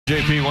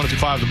JP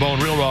 1025 The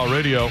Bone, Real Raw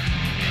Radio.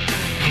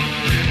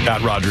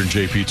 At Roger and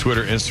JP,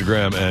 Twitter,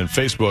 Instagram, and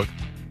Facebook.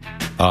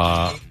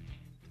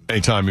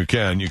 Anytime you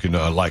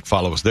can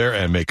follow us there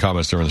and make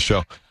comments during the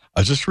show. I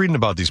was just reading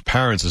about these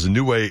parents. There's a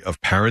new way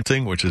of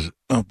parenting, which is,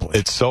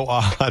 it's so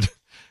odd.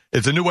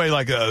 It's a new way,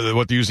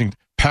 what they're using.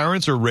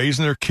 Parents are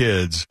raising their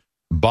kids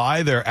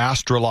by their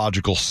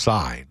astrological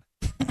sign.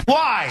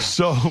 Why?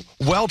 So,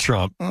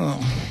 Trump,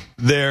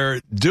 they're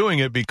doing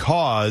it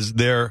because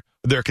they're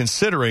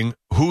considering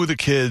who the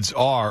kids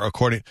are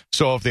according.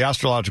 So, if the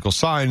astrological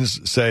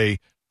signs say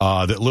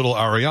that little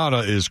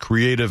Ariana is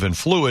creative and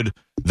fluid,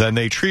 then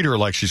they treat her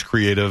like she's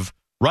creative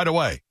right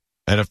away.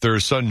 And if their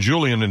son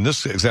Julian, in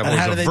this example,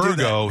 is a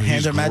Virgo,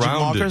 he's grounded. Magic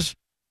markers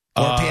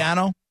or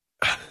piano?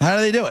 How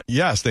do they do it?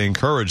 Yes, they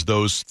encourage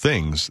those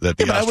things that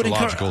the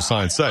astrological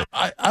signs say.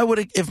 I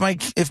would,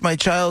 if my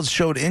child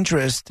showed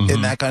interest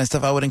in that kind of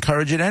stuff, I would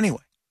encourage it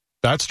anyway.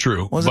 That's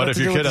true. But if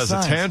your kid has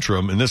a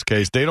tantrum, in this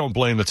case, they don't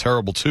blame the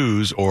terrible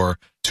twos or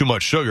too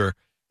much sugar.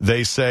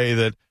 They say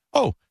that,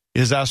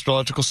 his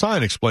astrological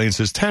sign explains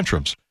his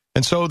tantrums.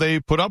 And so they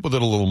put up with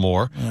it a little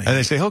more, and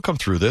they say, he'll come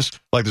through this.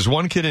 Like there's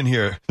one kid in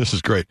here, this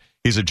is great,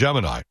 he's a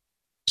Gemini.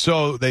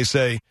 So they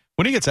say,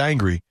 when he gets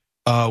angry,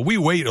 we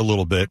wait a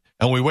little bit,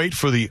 and we wait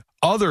for the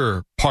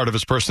other part of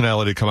his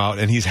personality to come out,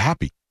 and he's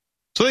happy.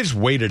 So they just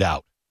wait it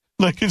out.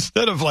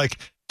 Instead of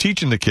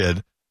teaching the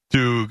kid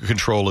to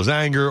control his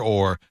anger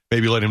or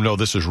maybe let him know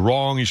this is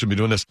wrong, you shouldn't be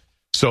doing this.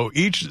 So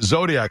each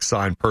zodiac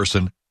sign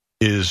person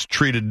is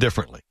treated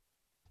differently.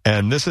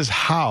 And this is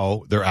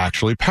how they're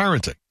actually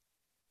parenting.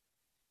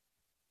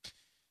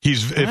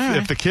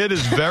 If the kid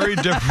is very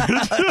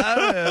different,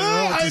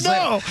 I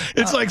know.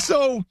 It's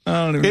so. I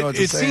don't even know what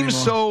to say seems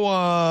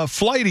anymore. So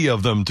flighty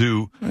of them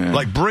to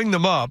bring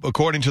them up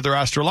according to their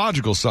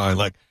astrological sign.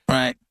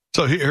 Right.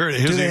 So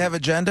here's do they have a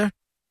gender?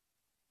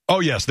 Oh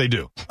yes, they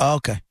do. Oh,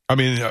 okay. I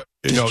mean,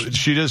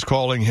 she is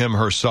calling him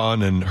her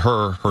son and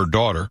her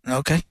daughter.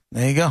 Okay,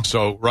 there you go.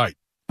 So right.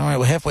 All right,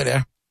 we're halfway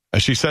there.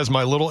 And she says,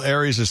 "My little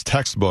Aries is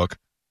textbook."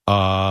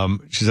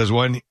 She says,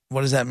 "When."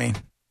 What does that mean?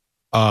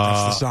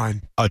 That's the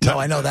sign. No,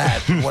 I know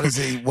that. What is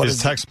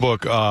his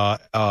textbook?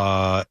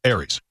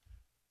 Aries.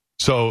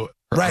 So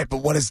right, but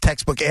what is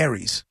textbook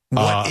Aries?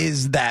 What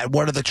is that?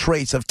 What are the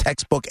traits of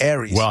textbook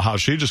Aries? Well, how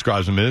she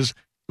describes him is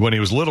when he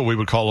was little, we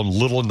would call him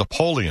Little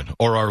Napoleon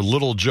or our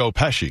little Joe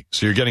Pesci.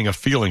 So you're getting a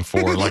feeling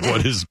for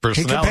what his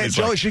personality is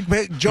like. She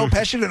compare Joe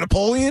Pesci to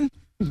Napoleon?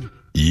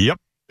 Yep.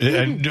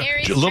 And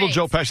little traits.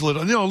 Joe Pesci,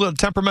 a little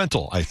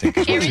temperamental, I think,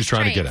 is what she's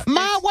trying to get at.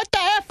 Ma, what the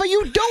F are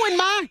you doing,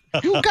 Ma?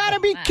 You gotta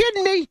be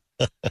kidding me.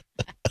 I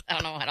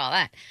don't know about all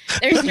that.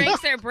 Their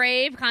strengths, they're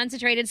brave,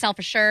 concentrated,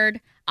 self-assured,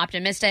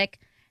 optimistic.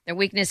 Their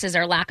weaknesses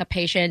are lack of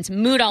patience,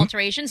 mood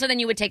alteration. So then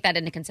you would take that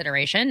into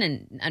consideration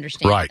and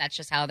understand that's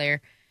just how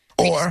they're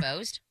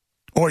predisposed.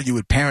 Or you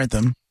would parent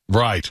them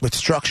with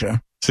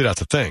structure. See, that's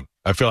the thing.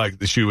 I feel like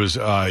he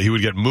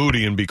would get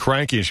moody and be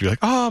cranky, and she'd be like,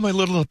 "Oh, my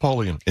little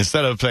Napoleon,"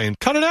 instead of saying,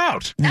 "Cut it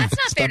out." That's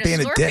not fair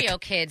to Scorpio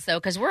kids, though,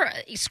 because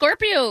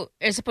Scorpio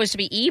is supposed to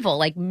be evil,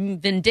 like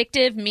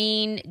vindictive,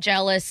 mean,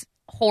 jealous,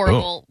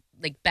 horrible,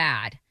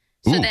 bad.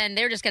 So then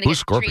they're just going to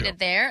get treated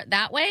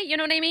that way. You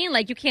know what I mean?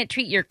 You can't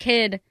treat your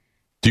kid.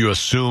 Do you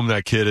assume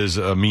that kid is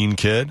a mean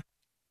kid?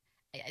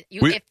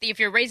 If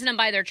you're raising them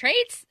by their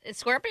traits,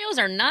 Scorpios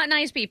are not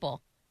nice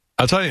people.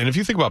 I'll tell you, and if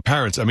you think about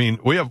parents, I mean,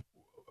 we have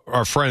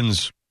our friend,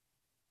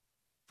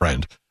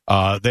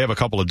 they have a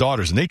couple of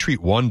daughters, and they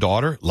treat one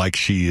daughter like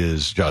she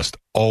is just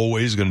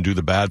always going to do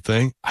the bad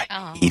thing.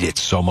 I hate it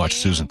so much,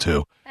 Susan,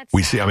 too.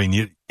 See, I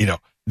mean,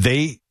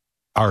 they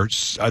are,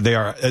 it's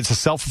a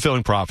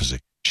self-fulfilling prophecy.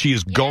 She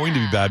is going to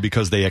be bad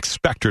because they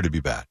expect her to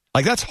be bad.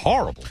 That's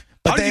horrible.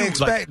 But they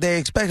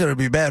expect her to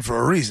be bad for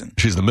a reason.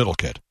 She's the middle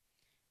kid.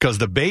 Because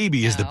the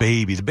baby is the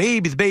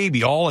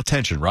baby, all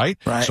attention, right?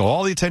 So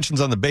all the attention's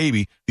on the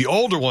baby. The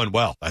older one,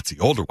 that's the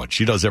older one.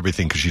 She does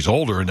everything because she's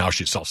older and now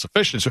she's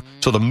self-sufficient.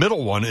 So the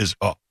middle one is,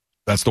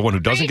 that's the one who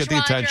doesn't get the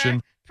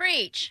attention.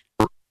 Preach.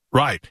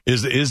 Right.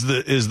 Is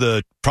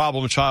the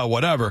problem child,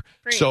 whatever.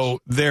 Preach. So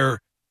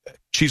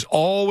she's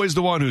always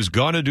the one who's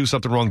going to do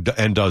something wrong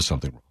and does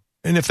something wrong.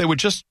 And if they would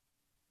just,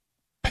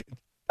 I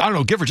don't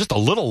know, give her just a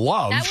little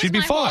love, she'd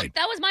be fine.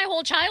 That was my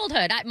whole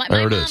childhood. My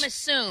mom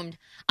assumed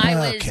I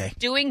was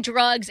doing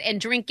drugs and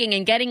drinking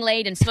and getting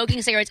laid and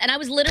smoking cigarettes, and I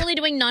was literally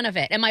doing none of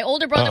it. And my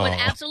older brother was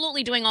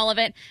absolutely doing all of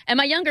it, and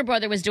my younger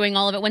brother was doing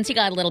all of it once he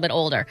got a little bit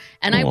older.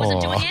 And I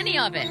wasn't doing any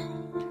of it.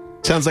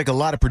 Sounds like a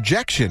lot of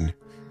projection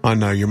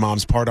on your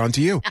mom's part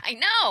onto you. I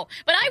know,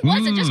 but I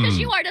wasn't. Just because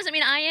you are doesn't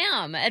mean I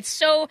am. And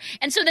so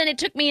then it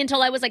took me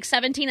until I was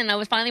 17, and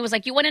I finally was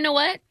like, you want to know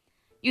what?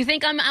 You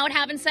think I'm out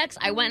having sex?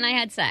 I went and I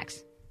had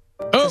sex.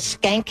 Oh,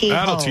 skanky.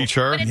 That'll teach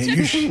her.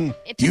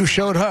 You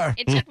showed her.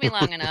 It took me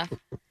long enough.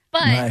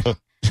 But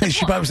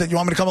she probably said, "You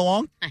want me to come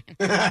along?"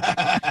 But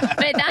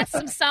that's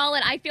some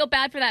solid. I feel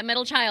bad for that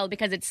middle child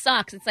because it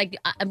sucks. It's like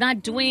I'm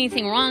not doing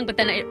anything wrong, but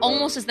then it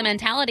almost is the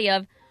mentality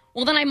of,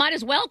 well, then I might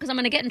as well because I'm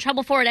going to get in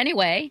trouble for it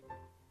anyway.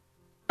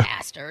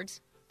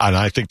 Bastards. And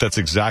I think that's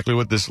exactly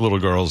what this little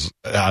girl's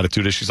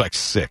attitude is. She's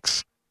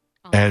 6.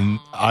 And,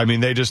 I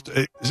mean,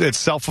 it's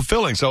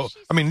self-fulfilling. So,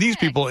 I mean, these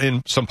people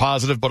in some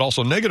positive but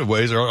also negative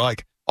ways are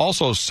like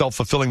also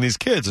self-fulfilling these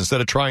kids.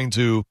 Instead of trying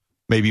to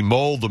maybe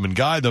mold them and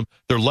guide them,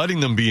 they're letting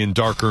them be in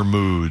darker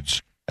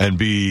moods and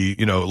be,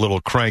 a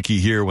little cranky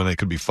here when they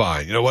could be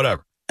fine,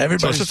 whatever.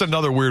 So it's just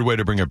another weird way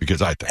to bring up your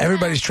kids, I think.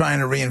 Everybody's trying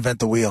to reinvent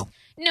the wheel.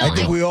 No, I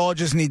think we all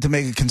just need to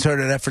make a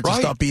concerted effort to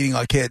stop beating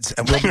our kids,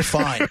 and we'll be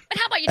fine. But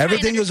how about you?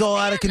 Everything is all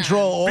out of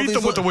control. Beat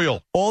them with the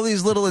wheel. All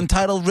these little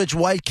entitled rich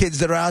white kids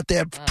that are out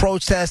there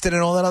protesting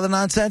and all that other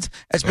nonsense,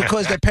 it's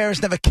because their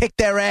parents never kicked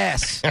their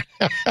ass.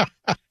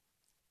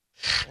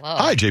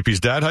 Hi, JP's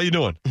dad. How you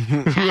doing?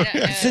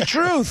 It's the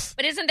truth.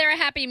 But isn't there a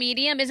happy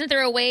medium? Isn't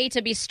there a way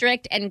to be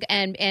strict and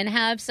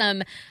have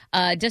some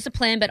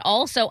discipline, but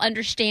also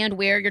understand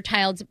where your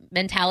child's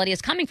mentality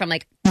is coming from?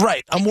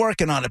 Right. I'm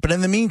working on it. But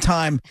in the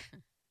meantime,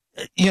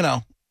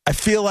 I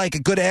feel like a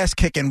good ass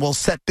kicking will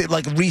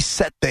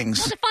reset things.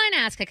 Well, define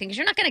ass kicking, because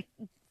you're not going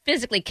to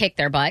physically kick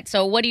their butt.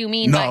 So what do you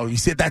mean? No, you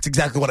see, that's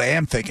exactly what I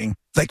am thinking.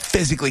 Like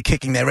physically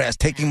kicking their ass,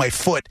 taking my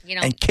foot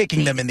and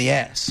kicking them in the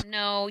ass.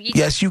 No.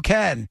 Yes, you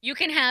can. You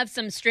can have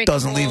some strict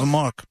Doesn't rules. leave a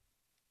mark.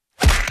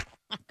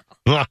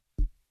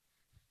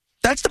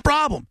 That's the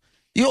problem.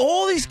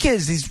 All these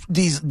kids,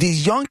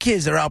 these young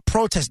kids are out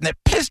protesting. They're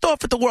pissed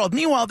off at the world.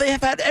 Meanwhile, they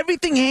have had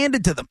everything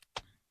handed to them.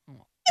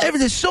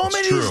 There's so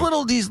many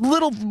of these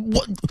little.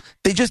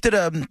 They just did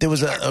there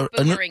was a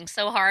boogering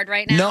so hard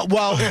right now. No,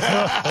 well,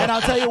 and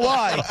I'll tell you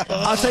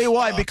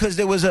why. Because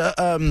there was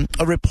a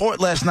report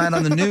last night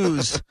on the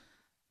news.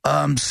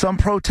 Some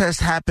protest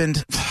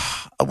happened.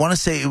 I want to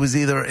say it was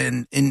either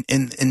in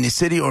the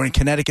city or in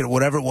Connecticut or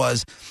whatever it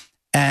was,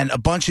 and a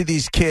bunch of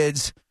these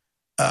kids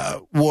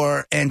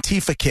were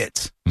Antifa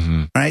kids.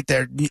 Mm-hmm. Right,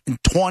 they're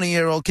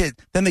 20-year-old kids.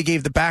 Then they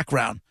gave the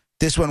background.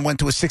 This one went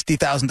to a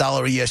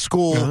 $60,000 a year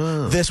school.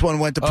 This one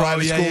went to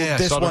private school. Yeah.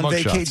 This one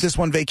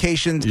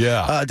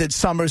vacationed. Did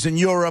summers in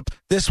Europe.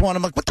 This one,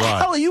 I'm like, what the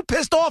hell are you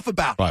pissed off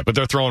about? Right, but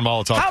they're throwing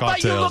Molotov cocktails. How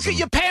about you look at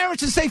your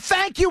parents and say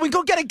thank you and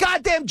go get a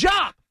goddamn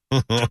job? Do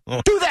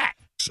that.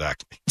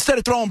 Exactly. Instead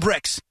of throwing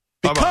bricks.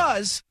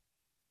 Because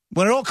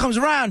when it all comes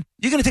around,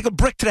 you're going to take a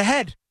brick to the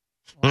head.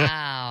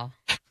 Wow.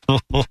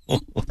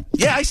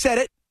 Yeah, I said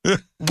it.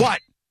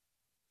 What?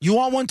 You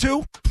want one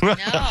too? No.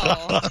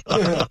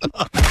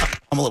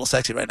 I'm a little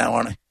sexy right now,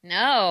 aren't I?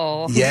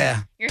 No.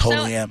 Yeah, You're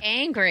totally so am.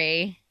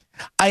 Angry.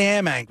 I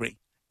am angry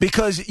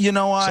because you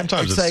know what?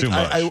 Sometimes it's too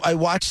much. I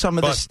watch some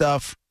of this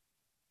stuff,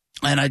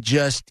 and I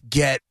just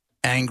get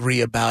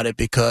angry about it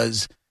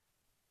because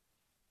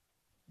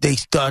they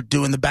start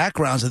doing the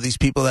backgrounds of these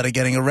people that are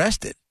getting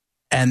arrested,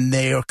 and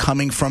they are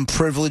coming from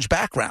privileged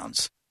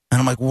backgrounds. And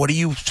I'm like, what are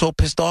you so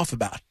pissed off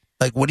about?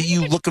 Like, what are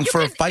you looking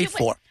for a fight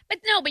for? But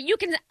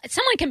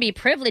someone can be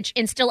privileged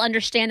and still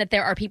understand that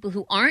there are people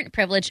who aren't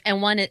privileged and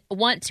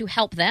want to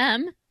help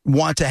them.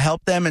 Want to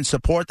help them and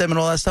support them and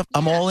all that stuff. Yeah.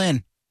 I'm all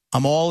in.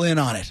 I'm all in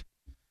on it.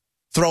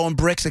 Throwing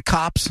bricks at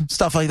cops,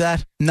 stuff like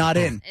that, not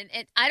in.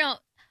 I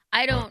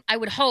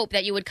would hope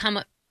that you would come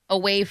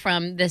away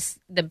from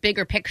the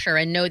bigger picture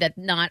and know that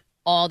not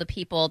all the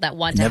people that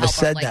want to help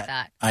are like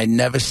that. I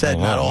never said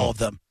not all of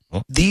them.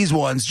 These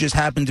ones just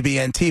happened to be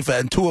Antifa,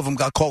 and 2 of them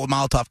got caught with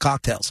Molotov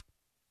cocktails.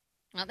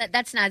 Well,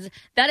 that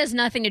has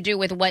nothing to do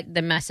with what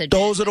the message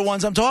Those is. Are the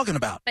ones I'm talking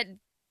about. But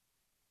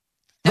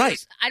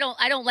right. I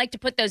don't like to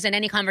put those in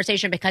any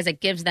conversation because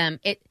it gives them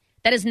it.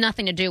 That has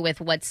nothing to do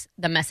with what's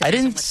the message. I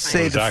didn't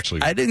say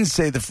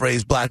the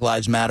phrase Black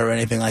Lives Matter or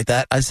anything like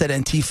that. I said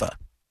Antifa.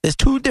 There's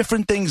 2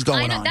 different things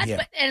going on here.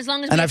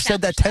 And I've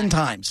said that 10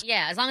 times.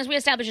 Yeah, as long as we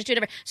establish it's 2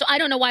 different. So I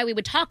don't know why we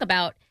would talk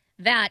about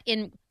that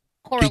in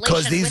correlation.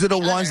 Because these are the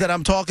ones that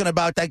I'm talking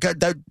about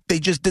that they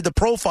just did the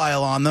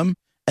profile on them.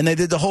 And they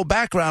did the whole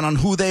background on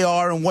who they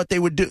are and what they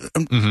would do.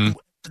 Mm-hmm.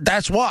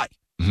 That's why.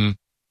 Mm-hmm.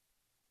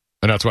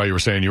 And that's why you were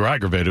saying you were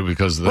aggravated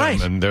because of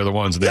them, and they're the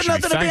ones that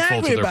should be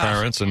thankful to their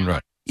parents.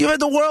 And you had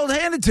the world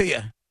handed to you.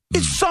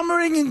 It's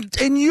summering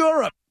in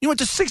Europe. You went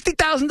to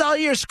 $60,000 a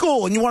year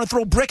school, and you want to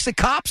throw bricks at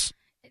cops?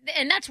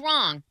 And that's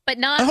wrong. But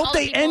not I hope all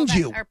they people end that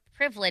you. Are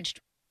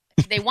privileged.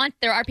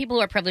 There are people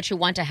who are privileged who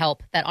want to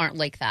help that aren't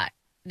like that.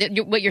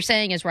 What you're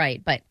saying is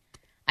right, but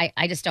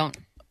I just don't.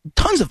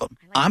 Tons of them.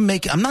 I'm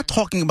not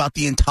talking about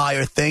the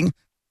entire thing,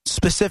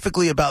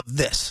 specifically about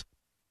this.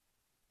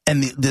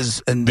 And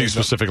these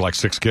specific like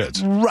 6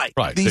 kids. Right.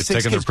 They've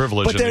taken their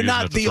privilege, but they're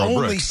not the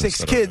only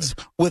 6 kids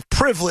with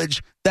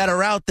privilege that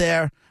are out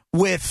there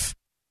with,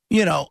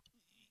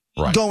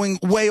 going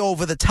way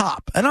over the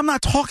top. And I'm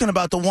not talking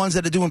about the ones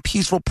that are doing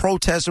peaceful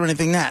protests or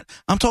anything that.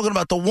 I'm talking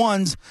about the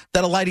ones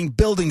that are lighting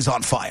buildings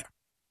on fire.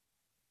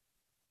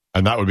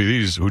 And that would be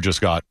these who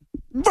just got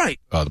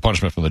the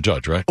punishment from the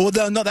judge, right? Well,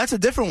 no, that's a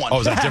different one.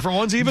 Oh, is that different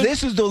ones even?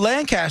 This is the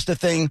Lancaster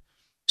thing.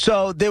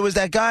 So there was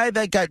that guy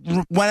that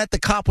went at the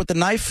cop with the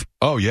knife.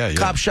 Oh, yeah.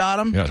 Cop shot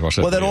him. Yeah,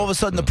 well, then all of a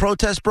sudden the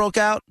protest broke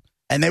out,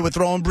 and they were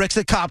throwing bricks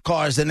at cop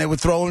cars, and they were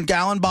throwing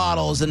gallon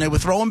bottles, and they were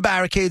throwing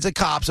barricades at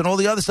cops and all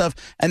the other stuff,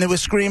 and they were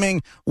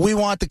screaming, "We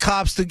want the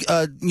cops to,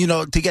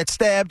 to get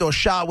stabbed or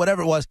shot,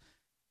 whatever it was."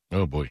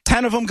 Oh, boy.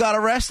 10 of them got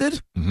arrested.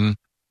 Mm-hmm.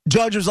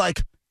 Judge was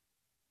like,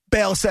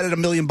 bail set at $1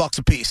 million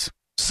a piece.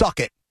 Suck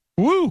it.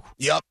 Woo.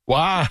 Yep.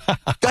 Wow.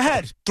 Go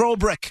ahead. Throw a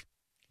brick.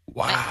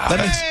 Wow.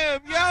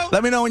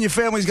 Let me know when your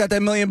family's got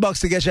that $1 million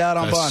to get you out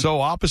on bond.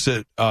 So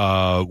opposite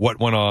what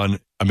went on.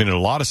 I mean, in a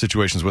lot of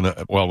situations when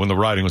the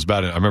rioting was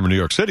bad. I remember New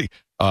York City,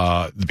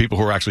 the people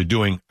who were actually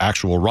doing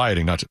actual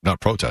rioting, not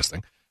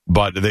protesting,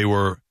 but they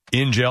were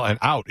in jail and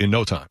out in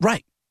no time.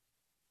 Right.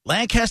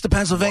 Lancaster,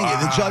 Pennsylvania.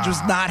 Wow. The judge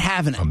was not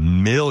having it.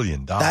 $1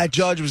 million. That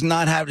judge was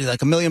not having it. Like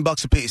 $1 million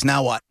a piece.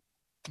 Now what?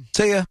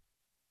 See ya.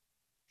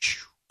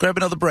 Grab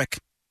another brick.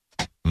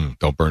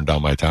 Don't burn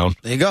down my town.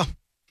 There you go.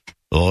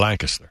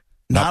 Lancaster.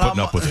 Not putting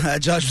up with it.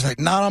 That judge was like,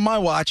 not on my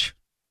watch.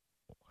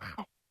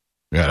 Wow.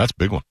 Yeah, that's a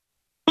big one.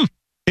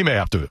 He may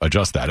have to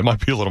adjust that. It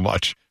might be a little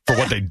much for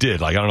what they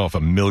did. Like, I don't know if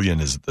 $1 million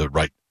is the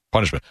right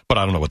punishment, but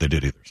I don't know what they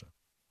did either. So.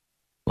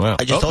 Well,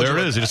 there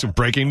it is. Just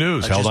breaking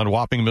news. Held on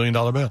whopping $1 million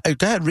bail. Hey,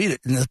 go ahead, read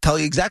it, and they'll tell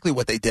you exactly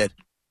what they did.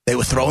 They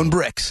were throwing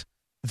bricks.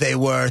 They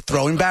were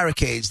throwing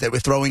barricades. They were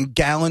throwing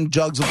gallon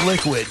jugs of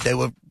liquid. They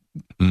were,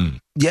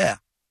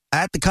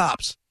 at the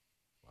cops.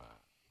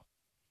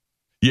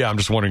 Yeah, I'm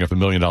just wondering if $1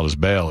 million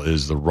bail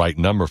is the right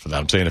number for that.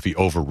 I'm saying if he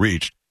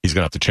overreached, he's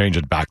going to have to change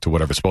it back to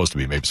whatever it's supposed to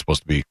be. Maybe it's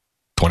supposed to be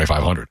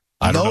 $2,500.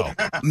 I don't know.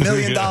 $1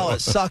 million.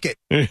 Suck it.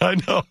 I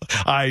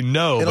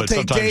know. But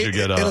sometimes you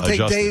get it'll take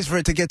adjusted. days for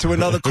it to get to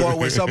another court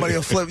where somebody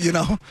will flip,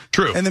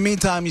 True. In the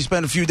meantime, you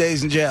spend a few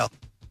days in jail.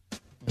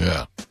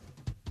 Yeah.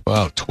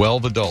 Wow,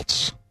 12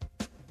 adults.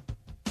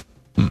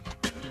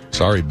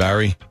 Sorry,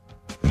 Barry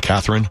and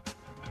Catherine.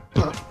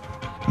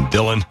 And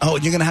Dylan. Oh,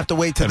 you're gonna have to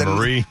wait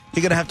Marie.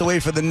 You're gonna have to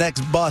wait for the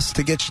next bus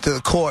to get you to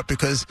the court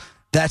because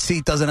that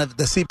seat doesn't have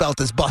the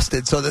seatbelt is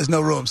busted, so there's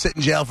no room. Sit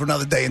in jail for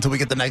another day until we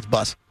get the next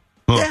bus.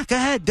 Huh. Yeah, go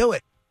ahead, do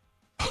it.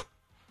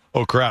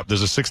 Oh crap!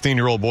 There's a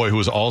 16-year-old boy who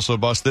was also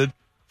busted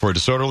for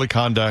disorderly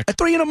conduct at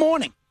 3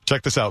 a.m.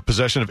 Check this out: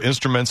 possession of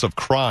instruments of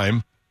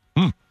crime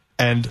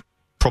and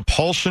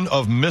propulsion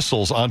of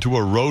missiles onto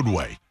a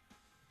roadway.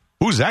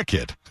 Who's that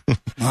kid?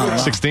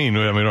 16. I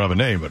mean, we don't have a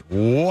name, but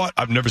what?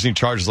 I've never seen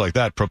charges like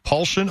that.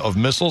 Propulsion of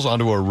missiles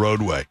onto a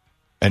roadway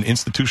and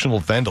institutional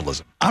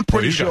vandalism. I'm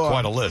pretty sure. He's got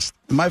quite a list.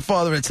 My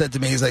father had said to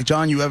me, he's like,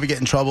 John, you ever get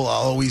in trouble,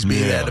 I'll always be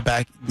there to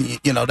back,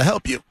 to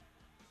help you.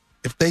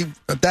 If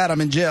Dad,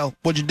 I'm in jail,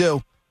 what'd you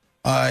do?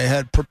 I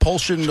had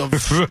propulsion of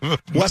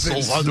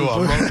missiles onto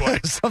a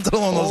roadway. Something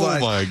along those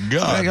lines. Oh, my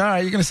God. Like, all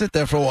right, you're going to sit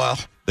there for a while.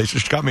 They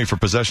just got me for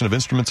possession of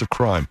instruments of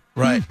crime.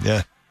 Right.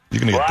 Yeah.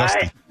 You're going to get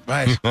dusty.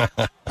 Right.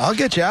 I'll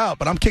get you out,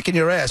 but I'm kicking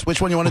your ass. Which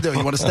one you want to do?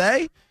 You want to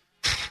stay?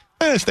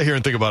 Stay here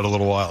and think about it a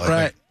little while. I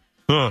think.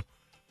 Well,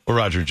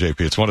 Roger and JP,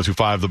 it's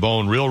 102.5 The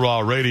Bone, Real Raw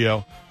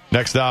Radio.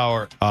 Next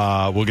hour,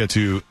 we'll get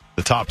to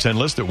the top 10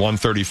 list at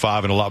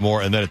 1:35 and a lot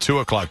more. And then at 2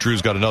 o'clock,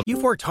 Drew's got another.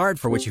 You've worked hard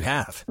for what you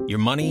have. Your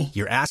money,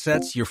 your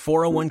assets, your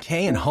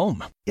 401k, and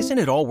home. Isn't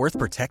it all worth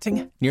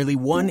protecting? Nearly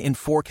 1 in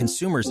 4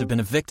 consumers have been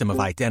a victim of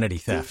identity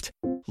theft.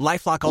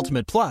 LifeLock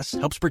Ultimate Plus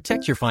helps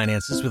protect your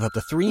finances with up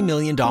to $3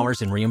 million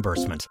in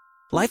reimbursement.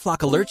 LifeLock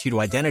alerts you to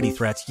identity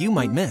threats you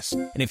might miss.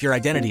 And if your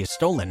identity is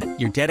stolen,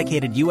 your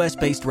dedicated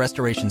U.S.-based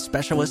restoration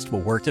specialist will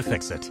work to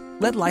fix it.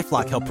 Let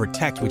LifeLock help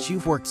protect what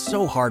you've worked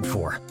so hard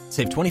for.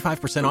 Save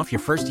 25% off your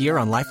first year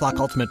on LifeLock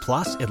Ultimate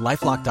Plus at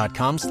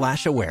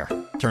LifeLock.com/aware.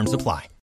 Terms apply.